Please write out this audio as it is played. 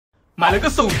买了个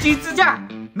手机支架，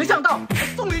没想到还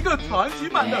送了一个传奇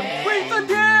版的威震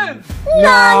天。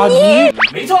哪里？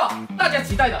没错，大家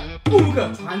期待的布鲁可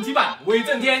传奇版威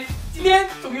震天，今天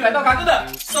终于来到卡哥的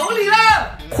手里了。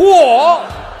嚯！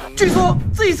据说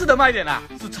这一次的卖点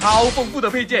是超丰富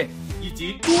的配件以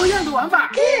及多样的玩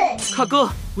法。卡哥，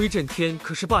威震天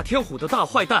可是霸天虎的大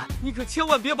坏蛋，你可千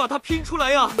万别把他拼出来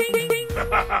呀！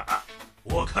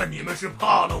我看你们是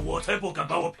怕了我才不敢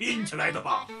把我拼起来的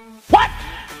吧？ What？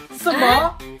 什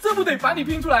么？这不得把你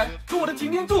拼出来，和我的擎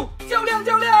天柱较量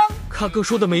较量？卡哥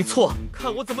说的没错，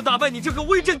看我怎么打败你这个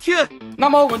威震天！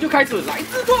那么我们就开始来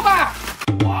制作吧。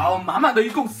哇哦，满满的一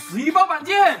共11包板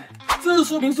件，这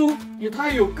说明书也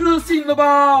太有个性了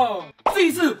吧！这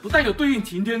一次不但有对应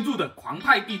擎天柱的狂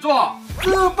派底座，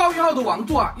这爆月号的王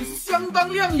座也是相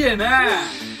当亮眼呢。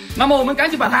那么我们赶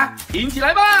紧把它拼起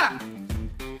来吧。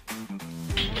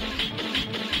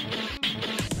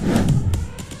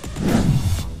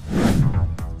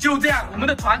就这样，我们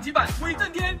的传奇版威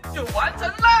震天就完成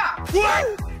啦！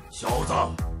小子，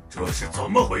这是怎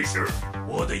么回事？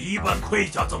我的一半盔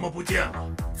甲怎么不见了？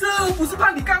这不是怕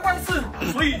你干坏事，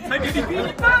所以才给你拼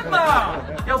一半嘛！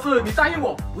要是你答应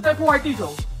我不再破坏地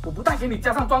球，我不但给你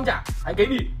加上装甲，还给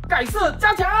你改色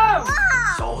加强。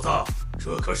小子，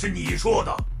这可是你说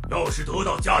的，要是得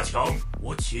到加强，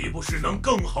我岂不是能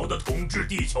更好的统治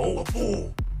地球？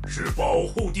不是保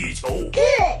护地球。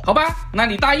好吧，那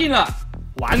你答应了。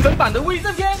完整版的威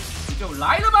震天就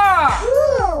来了吧！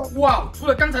哇，除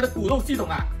了刚才的骨肉系统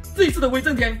这一次的威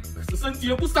震天可是升级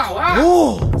了不少啊！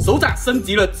手掌升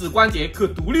级了指关节可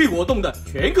独立活动的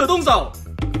全可动手，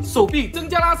手臂增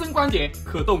加拉伸关节，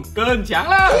可动更强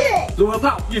了。融合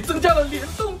炮也增加了联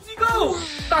动机构，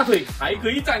大腿还可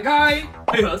以展开，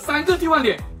配合3个替换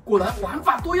点，果然玩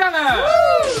法多样啊！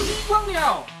激光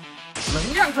鸟、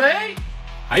能量锤，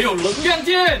还有能量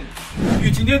剑。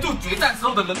与擎天柱决战时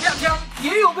候的能量枪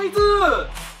也有配置。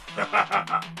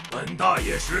本大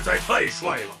爷实在太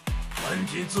帅了，赶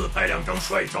紧自拍2张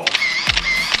帅照。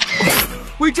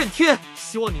威震天，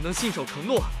希望你能信守承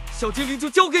诺，小精灵就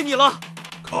交给你了。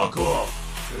卡哥，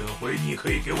这回你可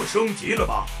以给我升级了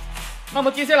吧？那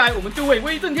么接下来我们就为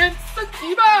威震天升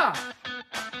级吧。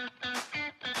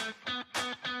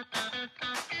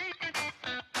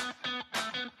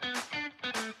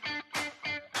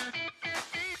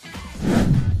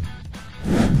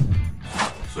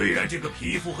虽然这个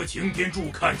皮肤和擎天柱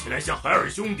看起来像海尔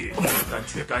兄弟，但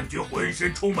却感觉浑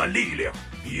身充满力量。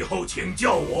以后请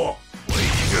叫我威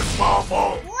震八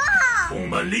方。充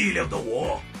满力量的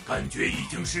我，感觉已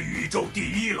经是宇宙第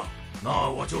一了。那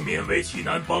我就勉为其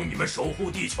难帮你们守护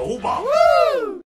地球吧。